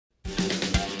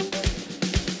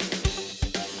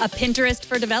a Pinterest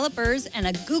for developers, and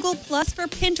a Google Plus for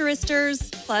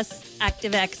Pinteresters, plus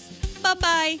ActiveX.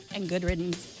 Bye-bye and good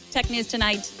riddance. Tech News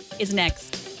Tonight is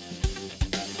next.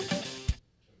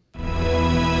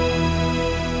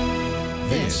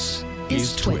 This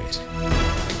is Twit.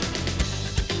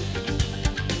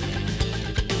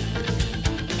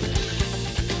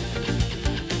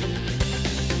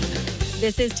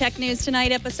 This is Tech News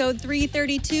Tonight, episode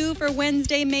 332 for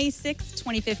Wednesday, May 6,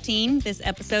 2015. This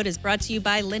episode is brought to you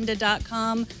by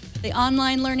lynda.com, the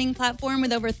online learning platform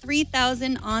with over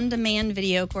 3,000 on-demand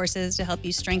video courses to help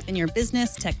you strengthen your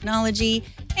business, technology,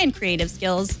 and creative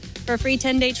skills. For a free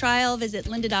 10-day trial, visit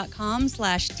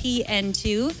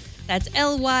lynda.com/TN2. That's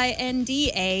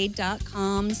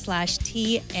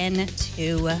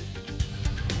LYNDA.com/TN2.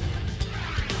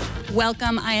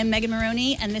 Welcome, I am Megan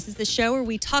Morrone, and this is the show where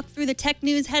we talk through the tech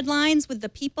news headlines with the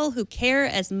people who care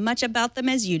as much about them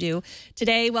as you do.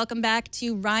 Today, welcome back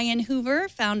to Ryan Hoover,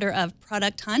 founder of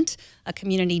Product Hunt, a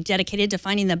community dedicated to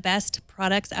finding the best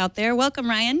products out there. Welcome,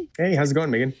 Ryan. Hey, how's it going,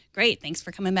 Megan? Great, thanks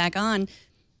for coming back on.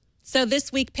 So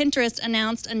this week, Pinterest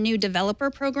announced a new developer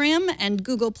program, and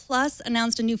Google Plus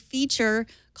announced a new feature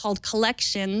called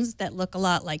Collections that look a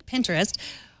lot like Pinterest.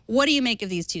 What do you make of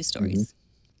these two stories?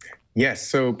 Yes,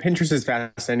 so Pinterest is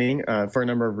fascinating for a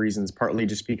number of reasons, partly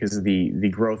just because of the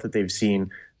growth that they've seen.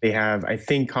 They have, I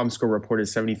think Comscore reported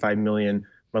 75 million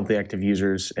monthly active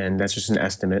users, and that's just an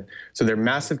estimate. So they're a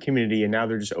massive community, and now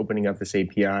they're just opening up this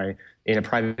API in a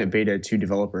private beta to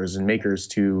developers and makers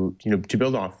to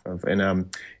build off of. And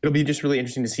it'll be just really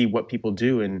interesting to see what people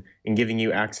do in giving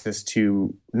you access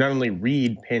to not only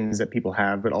read pins that people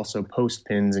have, but also post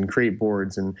pins and create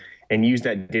boards and use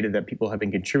that data that people have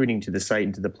been contributing to the site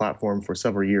and to the platform for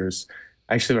several years.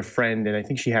 I actually have a friend, and I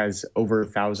think she has over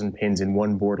 1,000 pins in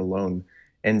one board alone.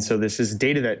 And so this is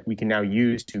data that we can now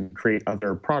use to create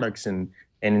other products and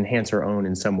enhance our own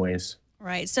in some ways.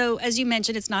 Right. So as you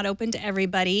mentioned, it's not open to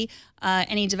everybody.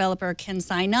 Any developer can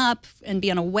sign up and be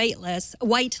on a white list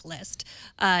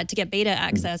to get beta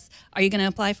access. Are you going to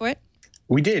apply for it?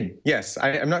 We did, yes.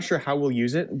 I'm not sure how we'll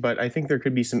use it, but I think there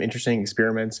could be some interesting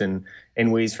experiments and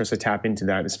ways for us to tap into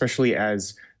that, especially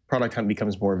as Product Hunt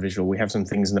becomes more visual. We have some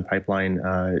things in the pipeline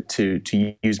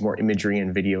to use more imagery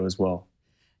and video as well.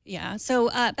 Yeah.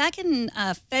 So back in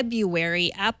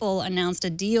February, Apple announced a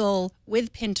deal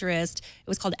with Pinterest. It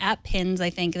was called App Pins,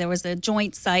 I think. There was a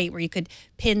joint site where you could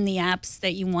pin the apps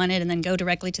that you wanted and then go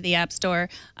directly to the App Store.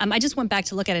 I just went back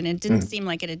to look at it, and it didn't seem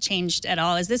like it had changed at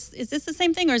all. Is this the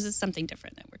same thing, or is this something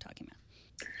different that we're talking about?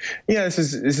 Yeah, this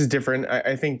is different.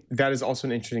 I think that is also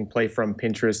an interesting play from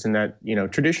Pinterest in that,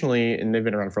 traditionally, and they've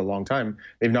been around for a long time,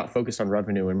 they've not focused on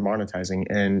revenue and monetizing,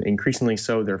 and increasingly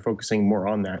so, they're focusing more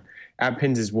on that. App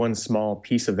Pins is one small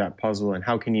piece of that puzzle, and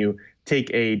how can you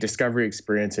take a discovery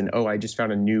experience and, I just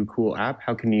found a new cool app,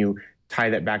 how can you tie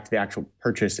that back to the actual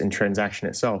purchase and transaction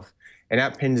itself? And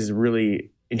App Pins is a really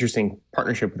interesting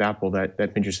partnership with Apple that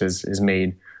Pinterest has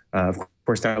made. Of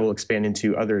course, that will expand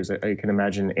into others. I can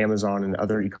imagine Amazon and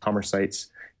other e-commerce sites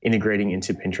integrating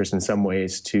into Pinterest in some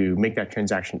ways to make that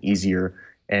transaction easier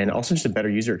and also just a better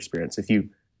user experience. If you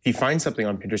find something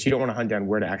on Pinterest, you don't want to hunt down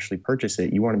where to actually purchase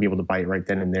it. You want to be able to buy it right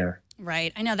then and there.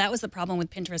 Right. I know that was the problem with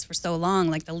Pinterest for so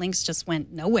long. Like the links just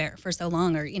went nowhere for so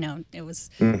long, or, it was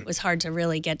hard to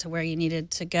really get to where you needed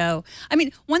to go. I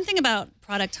mean, one thing about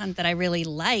Product Hunt that I really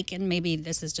like, and maybe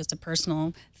this is just a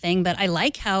personal thing, but I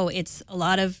like how it's a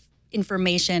lot of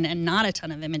information and not a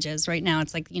ton of images. Right now,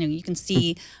 it's like, you can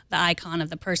see the icon of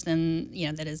the person,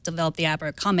 that has developed the app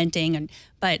or commenting,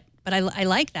 but I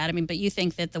like that. I mean, but you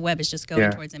think that the web is just going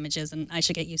towards images, and I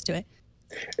should get used to it?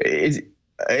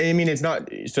 It's not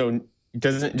so.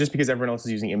 Just because everyone else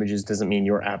is using images doesn't mean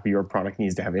your app or your product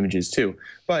needs to have images too.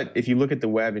 But if you look at the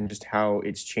web and just how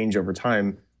it's changed over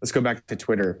time, let's go back to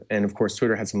Twitter. And of course,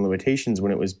 Twitter had some limitations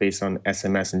when it was based on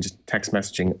SMS and just text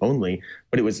messaging only,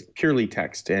 but it was purely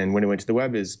text. And when it went to the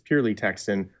web, is purely text.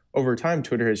 And over time,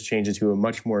 Twitter has changed into a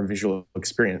much more visual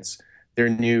experience. Their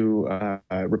new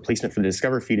replacement for the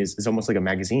Discover feed is almost like a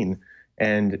magazine.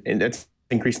 And that's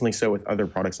increasingly so with other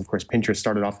products. Of course, Pinterest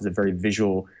started off as a very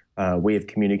visual way of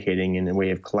communicating and a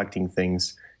way of collecting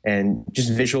things. And just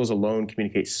visuals alone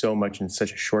communicate so much in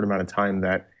such a short amount of time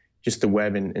that just the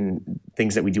web and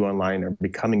things that we do online are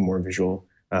becoming more visual.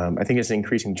 I think it's an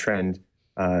increasing trend.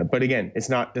 But again,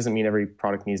 doesn't mean every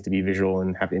product needs to be visual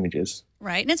and have images.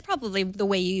 Right. And it's probably the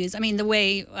way you use, the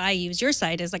way I use your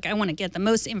site is like, I want to get the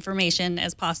most information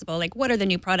as possible. Like, what are the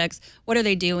new products? What are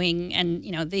they doing? And,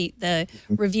 the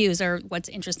reviews are what's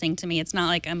interesting to me. It's not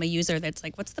like I'm a user that's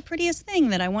like, what's the prettiest thing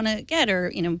that I want to get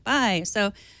or, buy?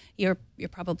 So you're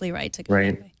probably right to go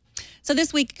that way. So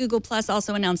this week, Google Plus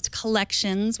also announced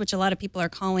Collections, which a lot of people are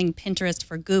calling Pinterest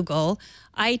for Google.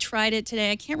 I tried it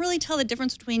today. I can't really tell the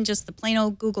difference between just the plain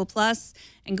old Google Plus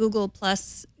and Google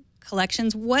Plus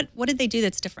Collections. What did they do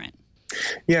that's different?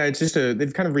 Yeah, it's just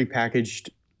they've kind of repackaged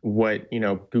what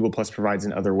Google Plus provides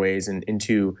in other ways and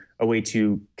into a way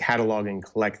to catalog and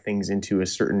collect things into a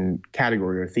certain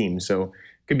category or theme. So it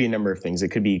could be a number of things. It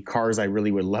could be cars I really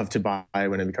would love to buy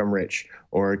when I become rich,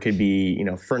 or it could be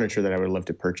furniture that I would love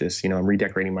to purchase. I'm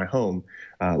redecorating my home.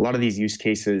 A lot of these use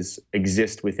cases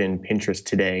exist within Pinterest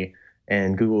today,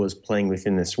 and Google is playing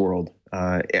within this world.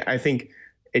 I think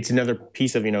it's another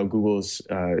piece of Google's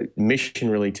mission,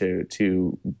 really,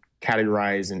 to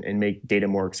categorize and make data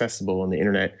more accessible on the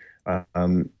internet,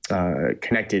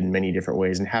 connected in many different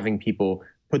ways. And having people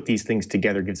put these things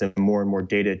together gives them more and more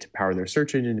data to power their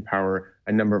search engine, to power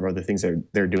a number of other things that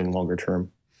they're doing longer term.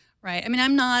 Right. I mean,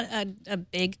 I'm not a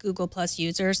big Google Plus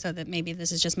user, so that maybe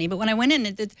this is just me. But when I went in,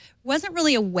 it wasn't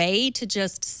really a way to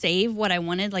just save what I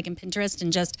wanted, like in Pinterest,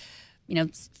 and just,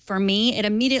 for me, it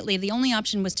immediately, the only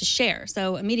option was to share.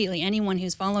 So immediately anyone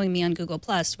who's following me on Google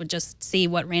Plus would just see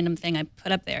what random thing I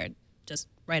put up there just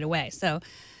right away. So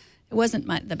it wasn't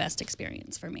the best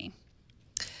experience for me.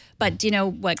 But do you know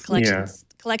what collections?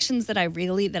 Yeah. Collections that I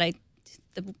really like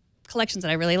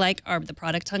are the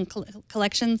product hunt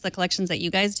collections, the collections that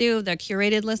you guys do, the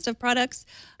curated list of products.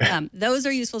 Those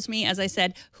are useful to me. As I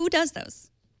said, who does those?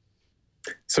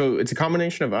 So it's a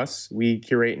combination of us. We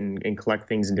curate and collect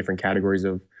things in different categories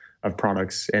of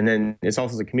products. And then it's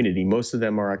also the community. Most of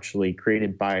them are actually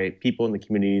created by people in the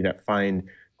community that find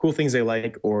cool things they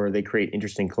like, or they create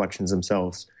interesting collections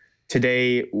themselves.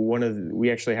 Today,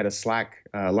 we actually had a Slack.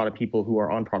 A lot of people who are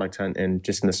on Product Hunt and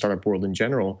just in the startup world in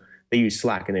general, they use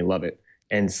Slack and they love it.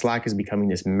 And Slack is becoming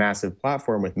this massive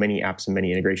platform with many apps and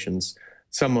many integrations.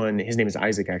 His name is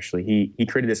Isaac, actually, he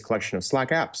created this collection of Slack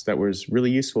apps that was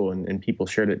really useful, and people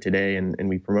shared it today, and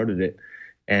we promoted it.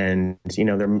 And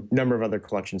there are a number of other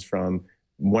collections, from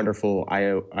wonderful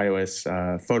iOS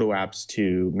photo apps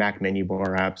to Mac menu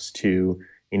bar apps to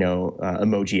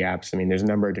emoji apps. I mean, there's a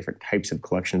number of different types of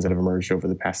collections that have emerged over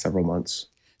the past several months.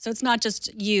 So it's not just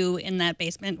you in that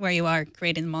basement where you are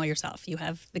creating them all yourself. You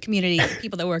have the community,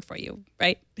 people that work for you,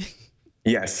 right?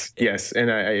 Yes.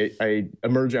 And I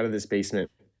emerge out of this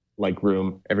basement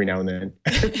room every now and then.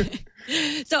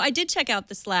 So I did check out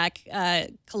the Slack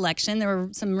collection. There were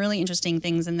some really interesting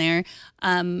things in there.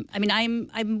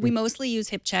 We mostly use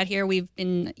HipChat here. We've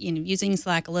been using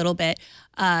Slack a little bit,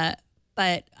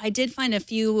 but I did find a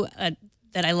few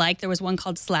that I liked. There was one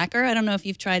called Slacker. I don't know if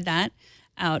you've tried that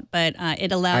out, but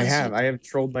it allows. I have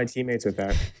trolled my teammates with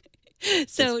that.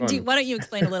 So why don't you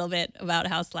explain a little bit about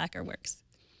how Slacker works?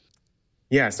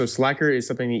 Yeah, so Slacker is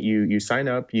something that you sign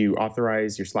up, you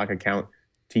authorize your Slack account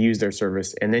to use their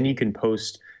service, and then you can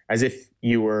post as if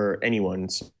you were anyone.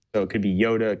 So it could be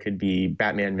Yoda, it could be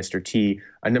Batman, Mr. T,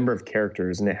 a number of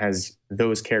characters, and it has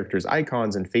those characters'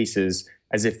 icons and faces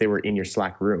as if they were in your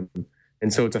Slack room.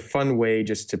 And so it's a fun way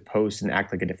just to post and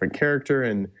act like a different character,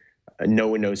 and no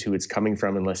one knows who it's coming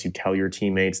from unless you tell your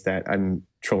teammates that I'm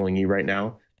trolling you right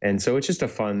now. And so it's just a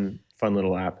fun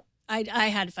little app. I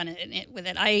had fun with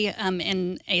it. I am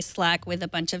in a Slack with a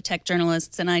bunch of tech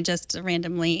journalists, and I just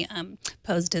randomly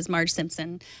posed as Marge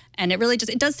Simpson. And it really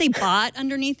it does say bot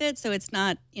underneath it, so it's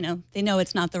not, they know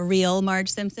it's not the real Marge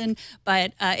Simpson,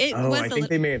 but it was I think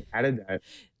they may have added that.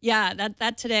 Yeah,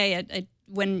 that today,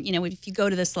 when, if you go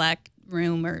to the Slack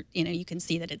room, or, you can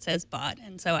see that it says bot.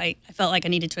 And so I felt like I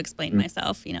needed to explain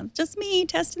myself, just me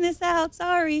testing this out,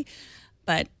 sorry.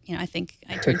 But, I think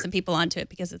I turned some people onto it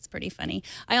because it's pretty funny.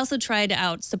 I also tried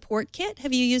out Support Kit.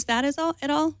 Have you used that at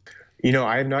all?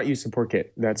 I have not used Support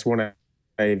Kit. That's one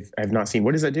I've not seen.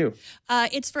 What does that do?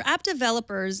 It's for app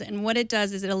developers, and what it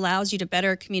does is it allows you to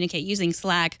better communicate using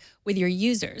Slack with your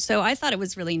users. So I thought it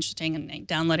was really interesting, and I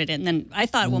downloaded it. And then I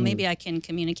thought, well, maybe I can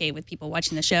communicate with people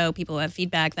watching the show, people who have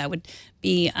feedback. That would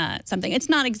be something. It's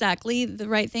not exactly the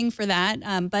right thing for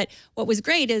that. But what was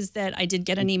great is that I did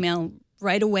get an email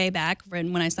right away back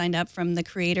when I signed up from the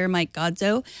creator, Mike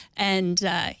Godzo, and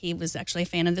he was actually a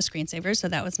fan of the screensaver, so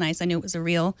that was nice. I knew it was a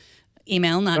real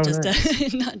email, not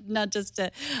just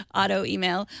a auto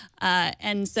email.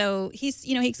 And so he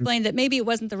explained that maybe it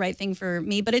wasn't the right thing for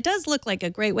me, but it does look like a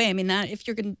great way. I mean, that if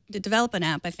you're going to develop an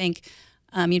app, I think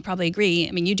you'd probably agree.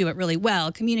 I mean, you do it really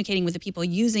well. Communicating with the people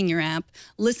using your app,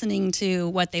 listening to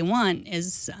what they want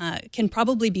can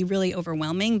probably be really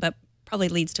overwhelming, but probably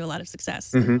leads to a lot of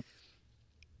success. Mm-hmm.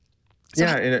 So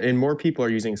and more people are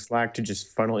using Slack to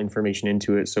just funnel information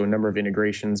into it. So a number of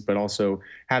integrations, but also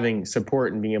having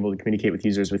support and being able to communicate with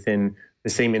users within the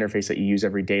same interface that you use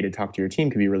every day to talk to your team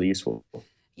could be really useful.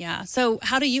 Yeah. So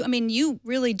how do you, I mean, you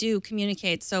really do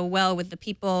communicate so well with the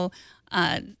people.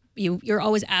 You're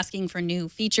always asking for new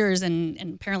features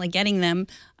and apparently getting them.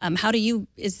 How do you,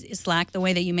 is Slack the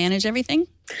way that you manage everything?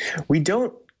 We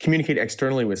don't communicate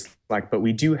externally with Slack, but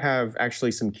we do have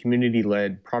actually some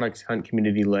community-led, product hunt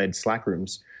community-led Slack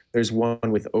rooms. There's one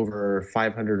with over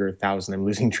 500 or 1,000, I'm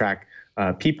losing track,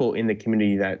 people in the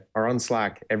community that are on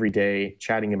Slack every day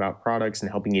chatting about products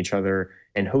and helping each other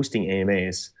and hosting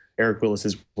AMAs. Eric Willis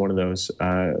is one of those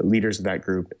leaders of that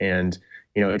group. And,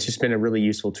 it's just been a really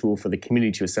useful tool for the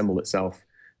community to assemble itself.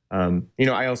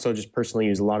 I also just personally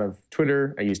use a lot of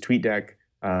Twitter. I use TweetDeck,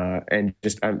 and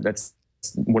just that's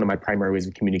one of my primary ways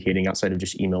of communicating outside of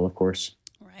just email, of course.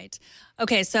 Right.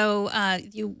 Okay. So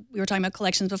we were talking about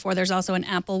collections before. There's also an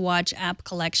Apple Watch app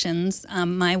collections.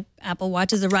 My Apple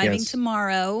Watch is arriving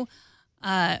tomorrow.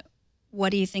 What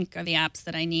do you think are the apps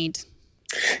that I need?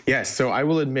 Yes. So I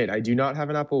will admit, I do not have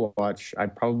an Apple Watch. I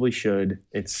probably should.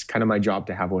 It's kind of my job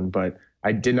to have one, but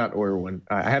I did not order one.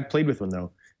 I have played with one though,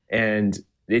 and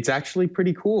it's actually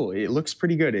pretty cool. It looks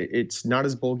pretty good. It's not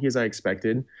as bulky as I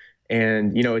expected.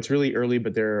 And, it's really early,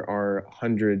 but there are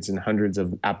hundreds and hundreds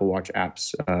of Apple Watch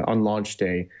apps. On launch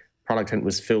day, Product Hunt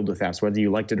was filled with apps. Whether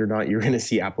you liked it or not, you're going to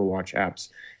see Apple Watch apps.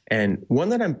 And one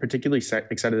that I'm particularly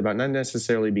excited about, not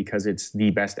necessarily because it's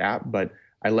the best app, but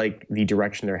I like the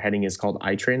direction they're heading, is called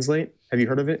iTranslate. Have you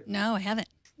heard of it? No, I haven't.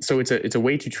 So it's a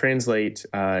way to translate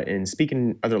and speak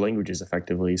in other languages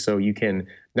effectively. So you can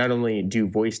not only do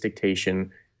voice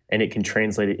dictation, and it can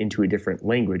translate it into a different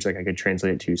language, like I could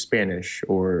translate it to Spanish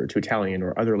or to Italian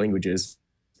or other languages,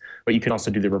 but you can also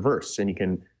do the reverse, and you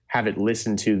can have it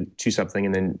listen to something,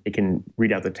 and then it can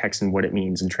read out the text and what it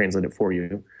means and translate it for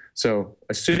you. So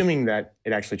assuming that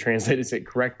it actually translates it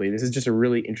correctly, this is just a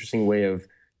really interesting way of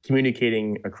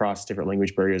communicating across different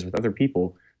language barriers with other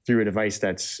people through a device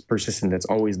that's persistent, that's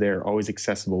always there, always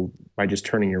accessible by just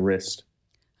turning your wrist.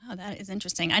 Oh, that is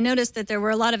interesting. I noticed that there were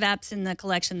a lot of apps in the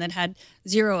collection that had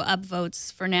 0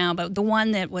 upvotes for now, but the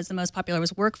one that was the most popular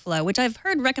was Workflow, which I've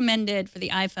heard recommended for the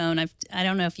iPhone. I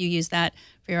don't know if you use that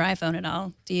for your iPhone at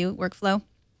all. Do you, Workflow?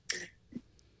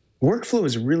 Workflow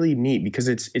is really neat because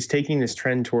it's taking this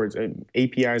trend towards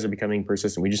APIs are becoming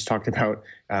persistent. We just talked about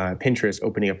Pinterest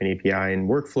opening up an API, and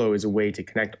Workflow is a way to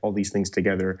connect all these things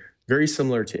together, very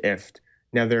similar to IFT.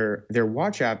 Now, their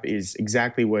watch app is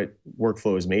exactly what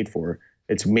Workflow is made for.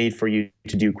 It's made for you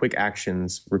to do quick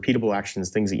actions, repeatable actions,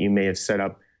 things that you may have set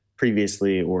up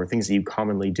previously or things that you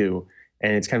commonly do.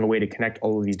 And it's kind of a way to connect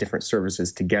all of these different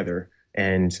services together.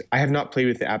 And I have not played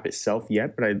with the app itself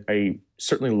yet, but I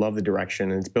certainly love the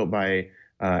direction. And it's built by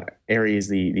Aries,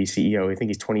 the CEO. I think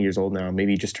he's 20 years old now,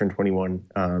 maybe just turned 21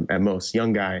 at most,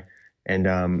 young guy. And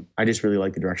I just really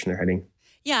like the direction they're heading.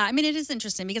 Yeah, I mean, it is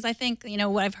interesting because I think,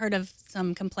 what I've heard of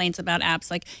some complaints about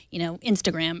apps like,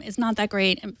 Instagram is not that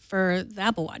great for the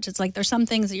Apple Watch. It's like there's some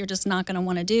things that you're just not going to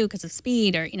want to do because of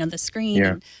speed or, the screen.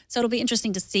 Yeah. And so it'll be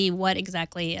interesting to see what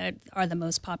exactly are the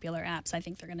most popular apps. I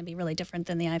think they're going to be really different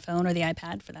than the iPhone or the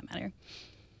iPad for that matter.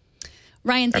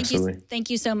 Ryan,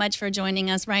 thank you so much for joining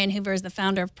us. Ryan Hoover is the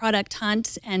founder of Product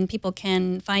Hunt, and people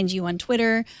can find you on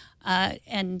Twitter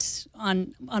and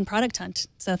on Product Hunt.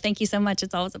 So thank you so much.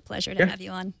 It's always a pleasure to have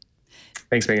you on.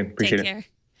 Thanks, Megan. Appreciate it. Take care.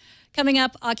 Coming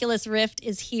up, Oculus Rift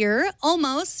is here,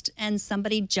 almost, and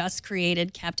somebody just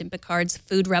created Captain Picard's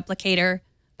food replicator.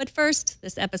 But first,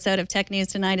 this episode of Tech News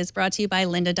Tonight is brought to you by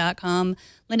Lynda.com.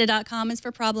 Lynda.com is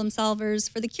for problem solvers,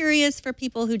 for the curious, for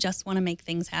people who just want to make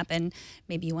things happen.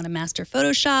 Maybe you want to master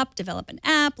Photoshop, develop an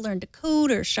app, learn to code,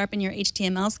 or sharpen your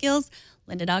HTML skills.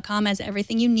 Lynda.com has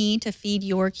everything you need to feed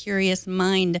your curious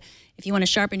mind. If you want to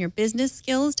sharpen your business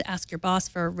skills, to ask your boss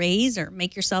for a raise, or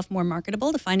make yourself more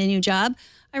marketable to find a new job,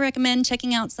 I recommend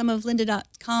checking out some of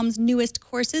Lynda.com's newest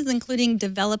courses, including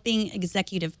Developing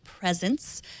Executive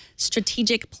Presence,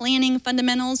 Strategic Planning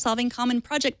Fundamentals, Solving Common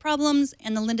Project Problems,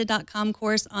 and the Lynda.com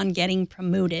course on Getting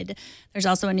Promoted. There's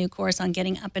also a new course on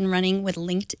getting up and running with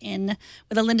LinkedIn.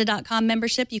 With a Lynda.com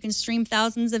membership, you can stream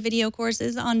thousands of video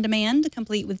courses on demand,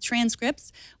 complete with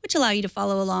transcripts, which allow you to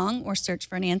follow along or search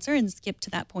for an answer and skip to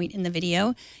that point in the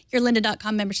video. Your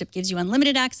Lynda.com membership gives you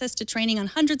unlimited access to training on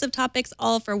hundreds of topics,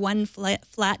 all for one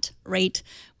flat rate.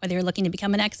 Whether you're looking to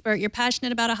become an expert, you're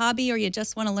passionate about a hobby, or you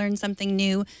just want to learn something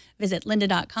new, visit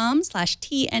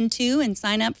lynda.com/TN2 and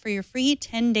sign up for your free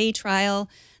 10-day trial.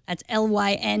 That's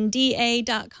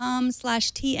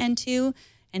lynda.com/TN2,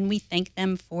 and we thank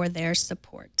them for their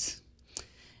support.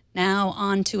 Now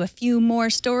on to a few more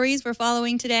stories we're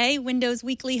following today. Windows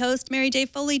Weekly host Mary J.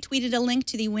 Foley tweeted a link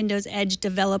to the Windows Edge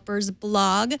developers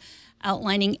blog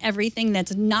outlining everything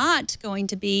that's not going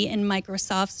to be in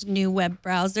Microsoft's new web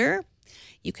browser.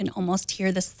 You can almost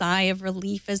hear the sigh of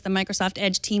relief as the Microsoft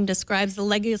Edge team describes the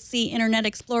legacy Internet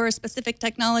Explorer-specific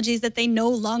technologies that they no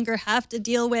longer have to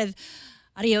deal with.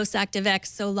 Adios ActiveX,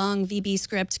 so long VB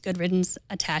script, good riddance,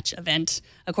 attach event.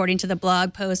 According to the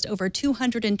blog post, over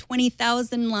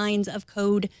 220,000 lines of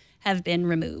code have been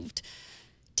removed.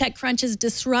 TechCrunch's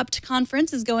Disrupt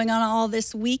conference is going on all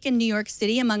this week in New York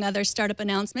City. Among other startup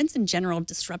announcements and general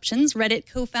disruptions, Reddit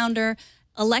co-founder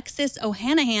Alexis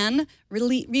Ohanahan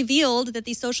revealed that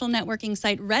the social networking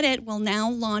site Reddit will now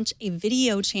launch a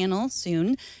video channel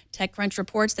soon. TechCrunch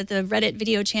reports that the Reddit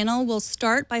video channel will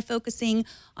start by focusing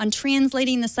on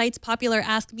translating the site's popular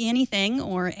Ask Me Anything,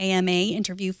 or AMA,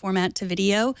 interview format to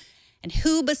video. And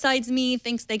who besides me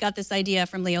thinks they got this idea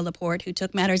from Leo Laporte, who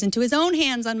took matters into his own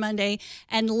hands on Monday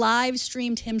and live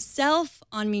streamed himself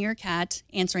on Meerkat,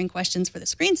 answering questions for the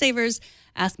screensavers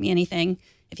Ask Me Anything.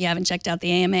 If you haven't checked out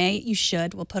the AMA, you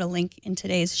should. We'll put a link in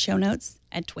today's show notes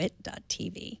at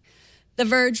twit.tv. The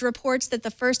Verge reports that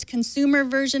the first consumer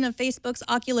version of Facebook's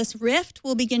Oculus Rift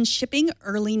will begin shipping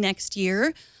early next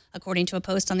year. According to a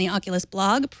post on the Oculus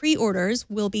blog, pre-orders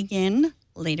will begin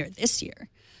later this year.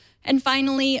 And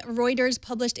finally, Reuters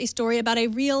published a story about a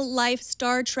real-life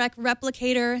Star Trek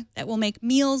replicator that will make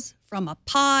meals from a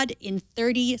pod in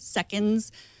 30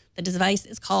 seconds. The device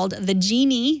is called the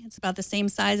Genie. It's about the same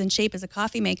size and shape as a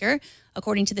coffee maker.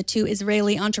 According to the two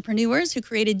Israeli entrepreneurs who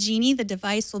created Genie, the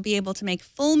device will be able to make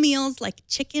full meals like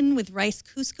chicken with rice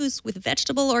couscous with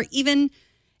vegetable, or even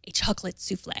a chocolate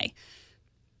souffle.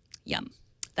 Yum.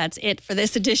 That's it for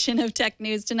this edition of Tech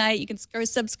News Tonight. You can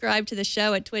subscribe to the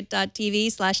show at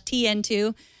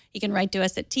twit.tv/TN2. You can write to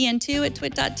us at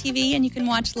tn2@twit.tv, and you can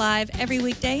watch live every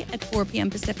weekday at 4 p.m.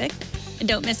 Pacific. And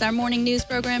don't miss our morning news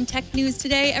program, Tech News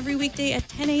Today, every weekday at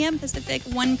 10 a.m. Pacific,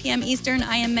 1 p.m. Eastern.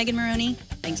 I am Megan Morrone.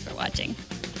 Thanks for watching.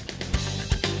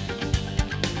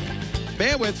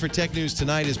 Bandwidth for Tech News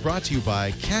Tonight is brought to you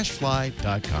by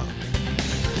CashFly.com.